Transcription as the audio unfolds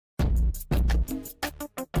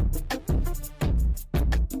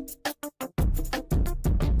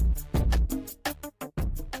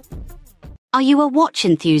Are you a watch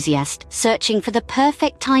enthusiast searching for the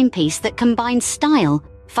perfect timepiece that combines style,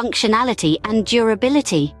 functionality, and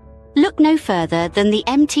durability? Look no further than the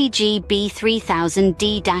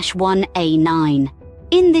MTGB3000D-1A9.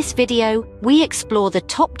 In this video, we explore the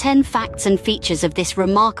top 10 facts and features of this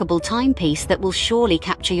remarkable timepiece that will surely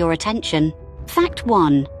capture your attention. Fact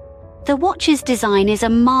 1. The watch's design is a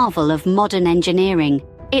marvel of modern engineering.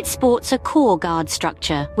 It sports a core guard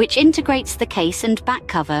structure, which integrates the case and back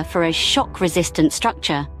cover for a shock-resistant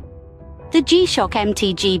structure. The G-Shock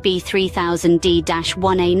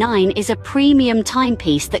MTGB3000D-1A9 is a premium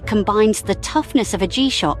timepiece that combines the toughness of a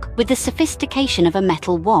G-Shock with the sophistication of a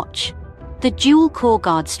metal watch. The dual core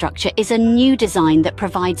guard structure is a new design that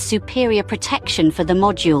provides superior protection for the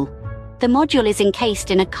module. The module is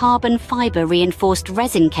encased in a carbon fiber reinforced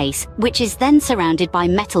resin case, which is then surrounded by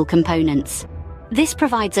metal components. This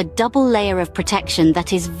provides a double layer of protection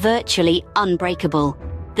that is virtually unbreakable.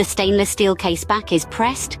 The stainless steel case back is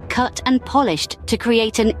pressed, cut, and polished to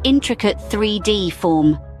create an intricate 3D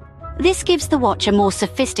form. This gives the watch a more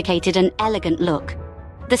sophisticated and elegant look.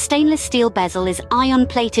 The stainless steel bezel is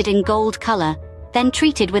ion-plated in gold color, then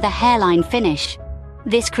treated with a hairline finish.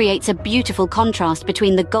 This creates a beautiful contrast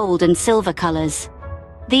between the gold and silver colors.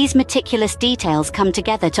 These meticulous details come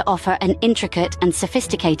together to offer an intricate and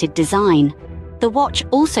sophisticated design. The watch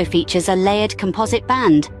also features a layered composite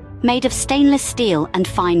band made of stainless steel and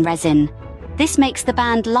fine resin. This makes the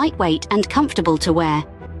band lightweight and comfortable to wear,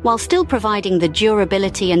 while still providing the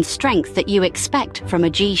durability and strength that you expect from a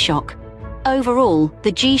G-Shock. Overall,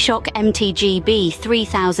 the G-Shock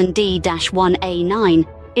MTGB3000D-1A9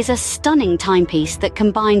 is a stunning timepiece that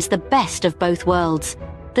combines the best of both worlds: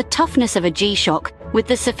 the toughness of a G-Shock with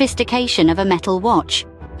the sophistication of a metal watch.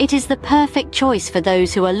 It is the perfect choice for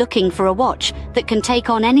those who are looking for a watch that can take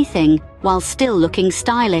on anything while still looking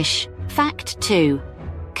stylish. Fact 2.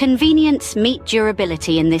 Convenience meet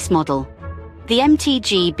durability in this model. The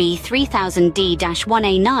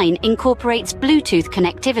MTGB3000D-1A9 incorporates Bluetooth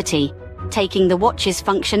connectivity, taking the watch's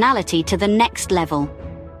functionality to the next level.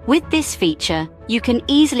 With this feature, you can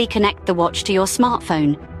easily connect the watch to your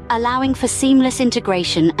smartphone, allowing for seamless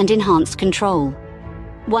integration and enhanced control.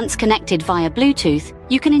 Once connected via Bluetooth,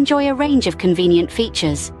 you can enjoy a range of convenient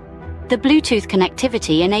features. The Bluetooth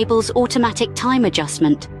connectivity enables automatic time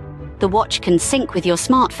adjustment. The watch can sync with your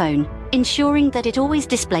smartphone, ensuring that it always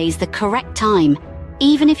displays the correct time,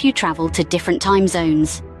 even if you travel to different time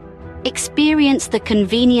zones. Experience the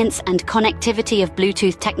convenience and connectivity of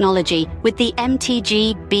Bluetooth technology with the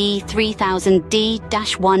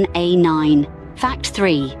MTGB3000D-1A9. Fact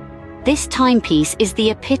 3. This timepiece is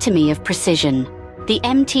the epitome of precision. The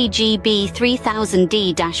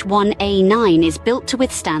MTGB3000D-1A9 is built to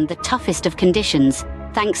withstand the toughest of conditions,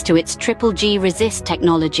 thanks to its Triple G resist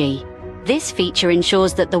technology. This feature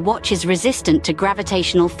ensures that the watch is resistant to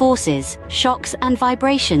gravitational forces, shocks, and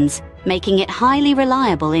vibrations, making it highly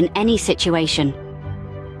reliable in any situation.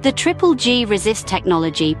 The Triple G resist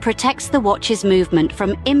technology protects the watch's movement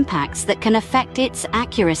from impacts that can affect its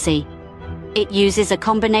accuracy. It uses a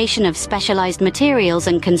combination of specialized materials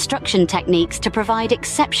and construction techniques to provide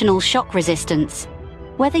exceptional shock resistance.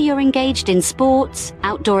 Whether you're engaged in sports,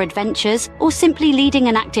 outdoor adventures, or simply leading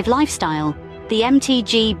an active lifestyle, the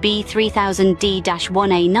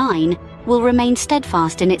MTGB3000D-1A9 will remain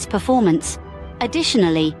steadfast in its performance.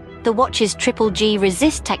 Additionally, the watch's Triple G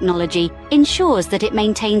resist technology ensures that it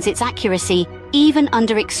maintains its accuracy even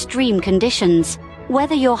under extreme conditions.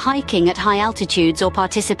 Whether you're hiking at high altitudes or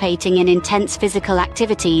participating in intense physical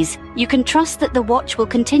activities, you can trust that the watch will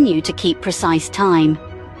continue to keep precise time.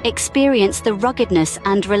 Experience the ruggedness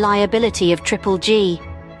and reliability of Triple G.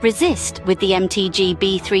 Resist with the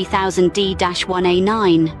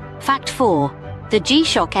MTGB3000D-1A9. Fact 4. The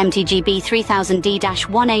G-Shock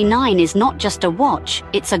MTGB3000D-1A9 is not just a watch,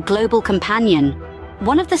 it's a global companion.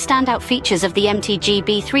 One of the standout features of the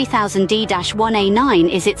MTGB3000D-1A9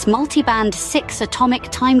 is its multi-band 6-atomic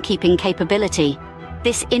timekeeping capability.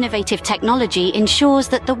 This innovative technology ensures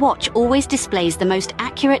that the watch always displays the most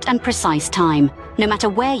accurate and precise time, no matter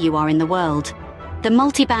where you are in the world. The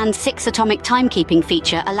multi-band 6-atomic timekeeping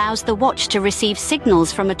feature allows the watch to receive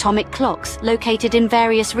signals from atomic clocks located in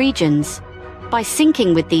various regions. By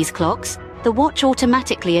syncing with these clocks, the watch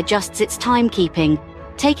automatically adjusts its timekeeping,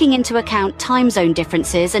 taking into account time zone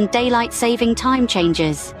differences and daylight saving time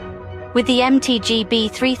changes. With the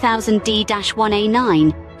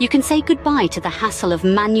MTGB3000D-1A9, you can say goodbye to the hassle of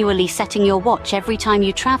manually setting your watch every time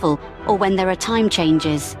you travel or when there are time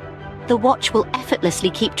changes. The watch will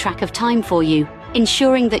effortlessly keep track of time for you,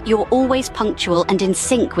 ensuring that you're always punctual and in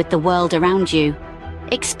sync with the world around you.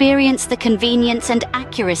 Experience the convenience and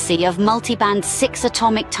accuracy of multiband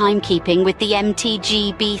 6-atomic timekeeping with the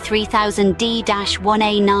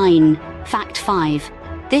MTGB3000D-1A9. Fact 5.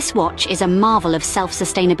 This watch is a marvel of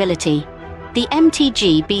self-sustainability. The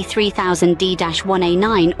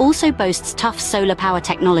MTGB3000D-1A9 also boasts tough solar power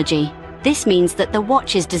technology. This means that the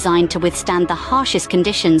watch is designed to withstand the harshest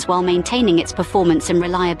conditions while maintaining its performance and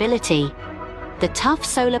reliability. The tough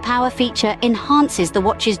solar power feature enhances the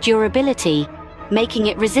watch's durability, making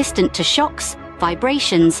it resistant to shocks,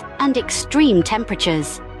 vibrations, and extreme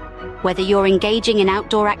temperatures. Whether you're engaging in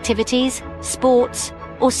outdoor activities, sports,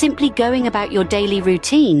 or simply going about your daily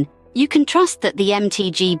routine, you can trust that the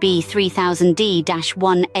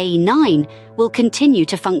MTGB3000D-1A9 will continue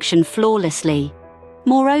to function flawlessly.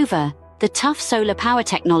 Moreover, the tough solar power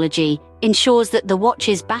technology ensures that the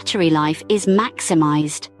watch's battery life is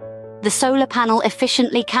maximized. The solar panel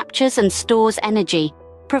efficiently captures and stores energy,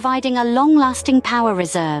 providing a long-lasting power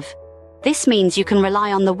reserve. This means you can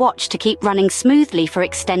rely on the watch to keep running smoothly for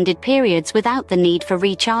extended periods without the need for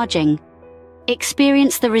recharging.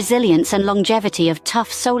 Experience the resilience and longevity of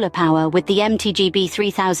tough solar power with the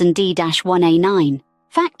MTGB3000D-1A9.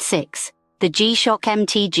 Fact 6. The G-Shock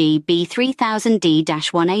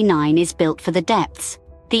MTGB3000D-1A9 is built for the depths.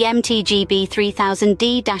 The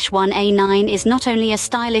MTGB3000D-1A9 is not only a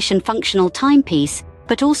stylish and functional timepiece,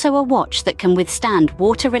 but also a watch that can withstand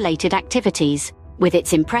water-related activities. With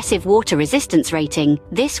its impressive water resistance rating,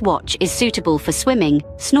 this watch is suitable for swimming,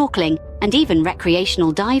 snorkeling, and even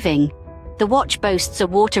recreational diving. The watch boasts a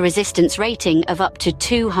water resistance rating of up to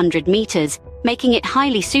 200 meters, making it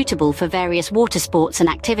highly suitable for various water sports and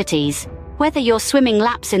activities. Whether you're swimming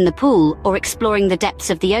laps in the pool or exploring the depths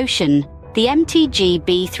of the ocean, the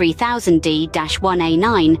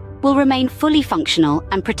MTGB3000D-1A9 will remain fully functional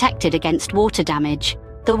and protected against water damage.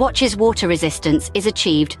 The watch's water resistance is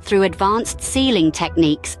achieved through advanced sealing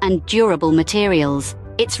techniques and durable materials.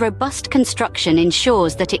 Its robust construction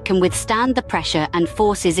ensures that it can withstand the pressure and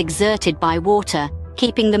forces exerted by water,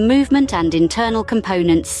 keeping the movement and internal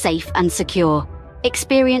components safe and secure.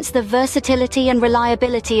 Experience the versatility and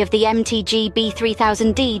reliability of the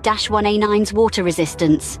MTGB3000D-1A9's water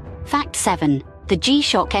resistance. Fact 7. The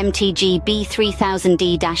G-Shock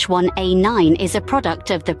MTGB3000D-1A9 is a product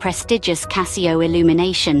of the prestigious Casio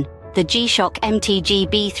illumination. The G-Shock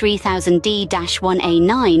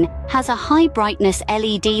MTGB3000D-1A9 has a high-brightness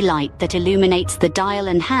LED light that illuminates the dial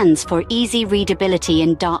and hands for easy readability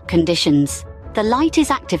in dark conditions. The light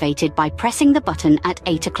is activated by pressing the button at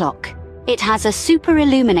 8 o'clock. It has a super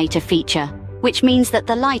illuminator feature, which means that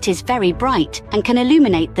the light is very bright and can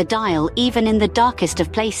illuminate the dial even in the darkest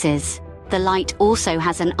of places. The light also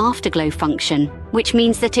has an afterglow function, which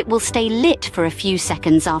means that it will stay lit for a few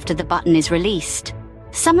seconds after the button is released.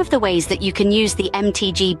 Some of the ways that you can use the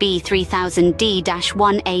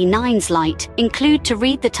MTGB3000D-1A9's light include to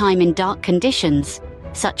read the time in dark conditions,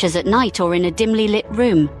 such as at night or in a dimly lit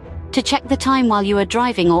room, to check the time while you are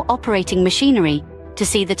driving or operating machinery, to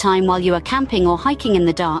see the time while you are camping or hiking in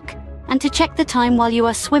the dark, and to check the time while you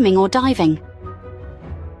are swimming or diving.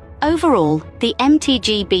 Overall, the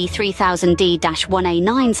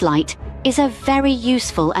MTGB3000D-1A9's light is a very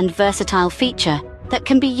useful and versatile feature that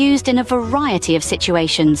can be used in a variety of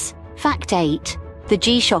situations. Fact 8. The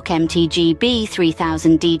G-Shock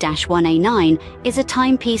MTGB3000D-1A9 is a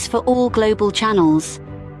timepiece for all global channels.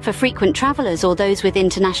 For frequent travelers or those with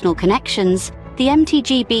international connections, the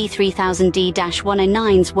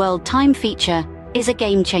MTGB3000D-1A9's World Time feature is a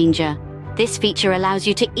game changer. This feature allows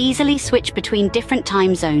you to easily switch between different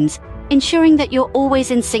time zones, ensuring that you're always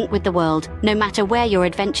in sync with the world, no matter where your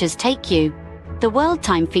adventures take you. The World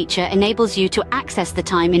Time feature enables you to access the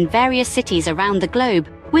time in various cities around the globe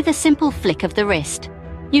with a simple flick of the wrist.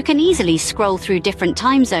 You can easily scroll through different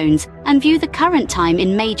time zones and view the current time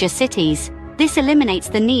in major cities. This eliminates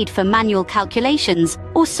the need for manual calculations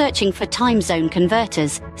or searching for time zone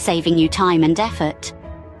converters, saving you time and effort.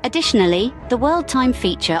 Additionally, the World Time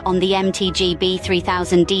feature on the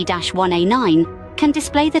MTGB3000D-1A9 can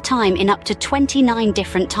display the time in up to 29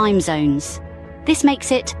 different time zones. This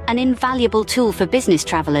makes it an invaluable tool for business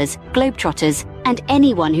travelers, globetrotters, and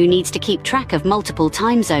anyone who needs to keep track of multiple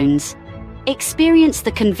time zones. Experience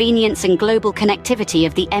the convenience and global connectivity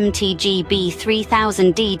of the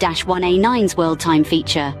MTGB3000D-1A9's World Time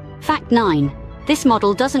feature. Fact 9. This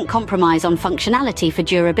model doesn't compromise on functionality for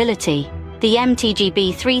durability. The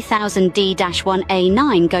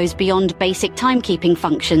MTGB3000D-1A9 goes beyond basic timekeeping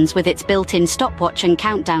functions with its built-in stopwatch and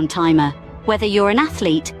countdown timer. Whether you're an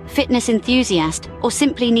athlete, fitness enthusiast, or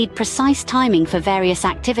simply need precise timing for various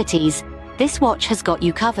activities, this watch has got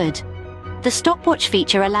you covered. The stopwatch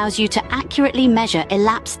feature allows you to accurately measure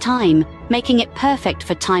elapsed time, making it perfect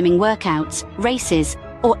for timing workouts, races,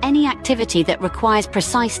 or any activity that requires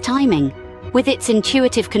precise timing. With its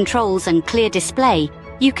intuitive controls and clear display,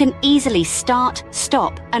 you can easily start,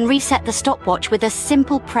 stop, and reset the stopwatch with a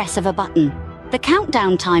simple press of a button. The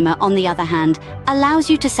countdown timer, on the other hand, allows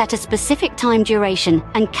you to set a specific time duration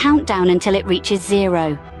and count down until it reaches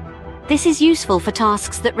 0. This is useful for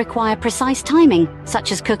tasks that require precise timing,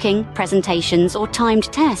 such as cooking, presentations, or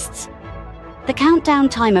timed tests. The countdown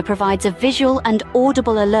timer provides a visual and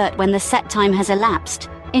audible alert when the set time has elapsed,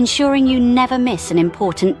 ensuring you never miss an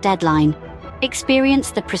important deadline.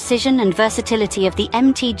 Experience the precision and versatility of the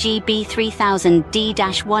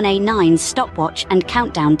MTGB3000D-1A9 stopwatch and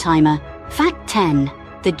countdown timer. Fact 10.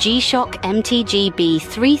 The G-Shock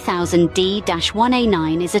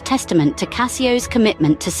MTGB3000D-1A9 is a testament to Casio's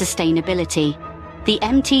commitment to sustainability. The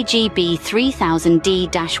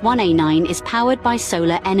MTGB3000D-1A9 is powered by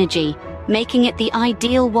solar energy, making it the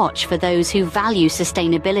ideal watch for those who value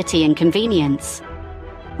sustainability and convenience.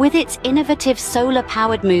 With its innovative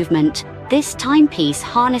solar-powered movement, this timepiece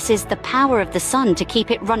harnesses the power of the sun to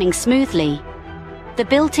keep it running smoothly. The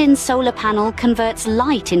built-in solar panel converts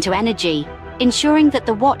light into energy, ensuring that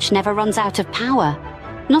the watch never runs out of power.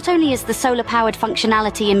 Not only is the solar-powered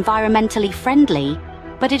functionality environmentally friendly,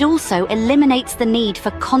 but it also eliminates the need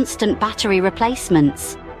for constant battery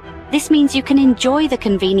replacements. This means you can enjoy the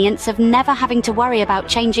convenience of never having to worry about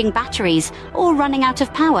changing batteries or running out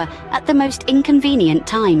of power at the most inconvenient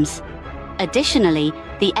times. Additionally,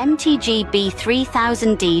 the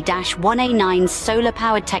MTGB3000D-1A9's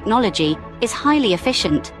solar-powered technology is highly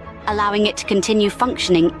efficient, allowing it to continue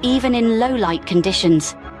functioning even in low-light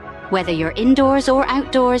conditions. Whether you're indoors or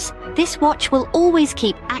outdoors, this watch will always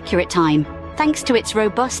keep accurate time, thanks to its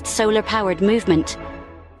robust solar-powered movement.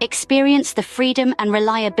 Experience the freedom and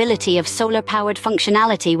reliability of solar-powered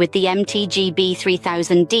functionality with the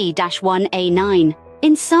MTGB3000D-1A9.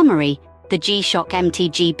 In summary, the G-Shock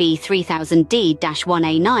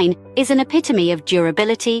MTGB3000D-1A9 is an epitome of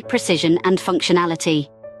durability, precision, and functionality.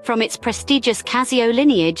 From its prestigious Casio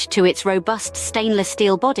lineage to its robust stainless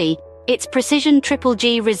steel body, its precision Triple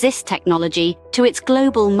G resist technology to its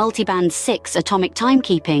global multiband 6 atomic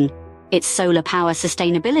timekeeping, its solar power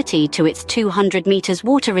sustainability to its 200 meters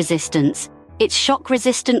water resistance, its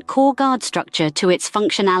shock-resistant core guard structure to its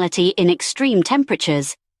functionality in extreme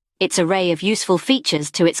temperatures, its array of useful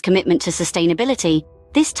features to its commitment to sustainability,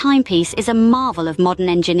 this timepiece is a marvel of modern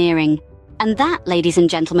engineering. And that, ladies and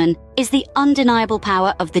gentlemen, is the undeniable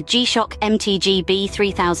power of the G-Shock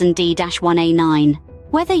MTGB3000D-1A9.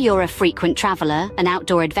 Whether you're a frequent traveler, an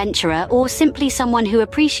outdoor adventurer, or simply someone who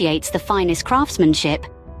appreciates the finest craftsmanship,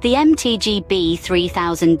 the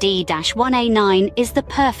MTGB3000D-1A9 is the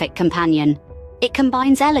perfect companion. It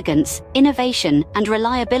combines elegance, innovation, and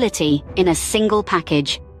reliability in a single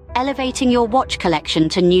package, elevating your watch collection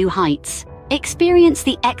to new heights. Experience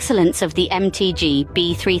the excellence of the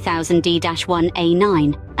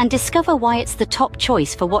MTGB3000D-1A9 and discover why it's the top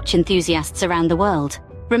choice for watch enthusiasts around the world.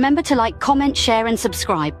 Remember to like, comment, share, and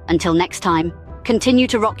subscribe. Until next time, continue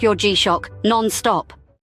to rock your G-Shock non-stop.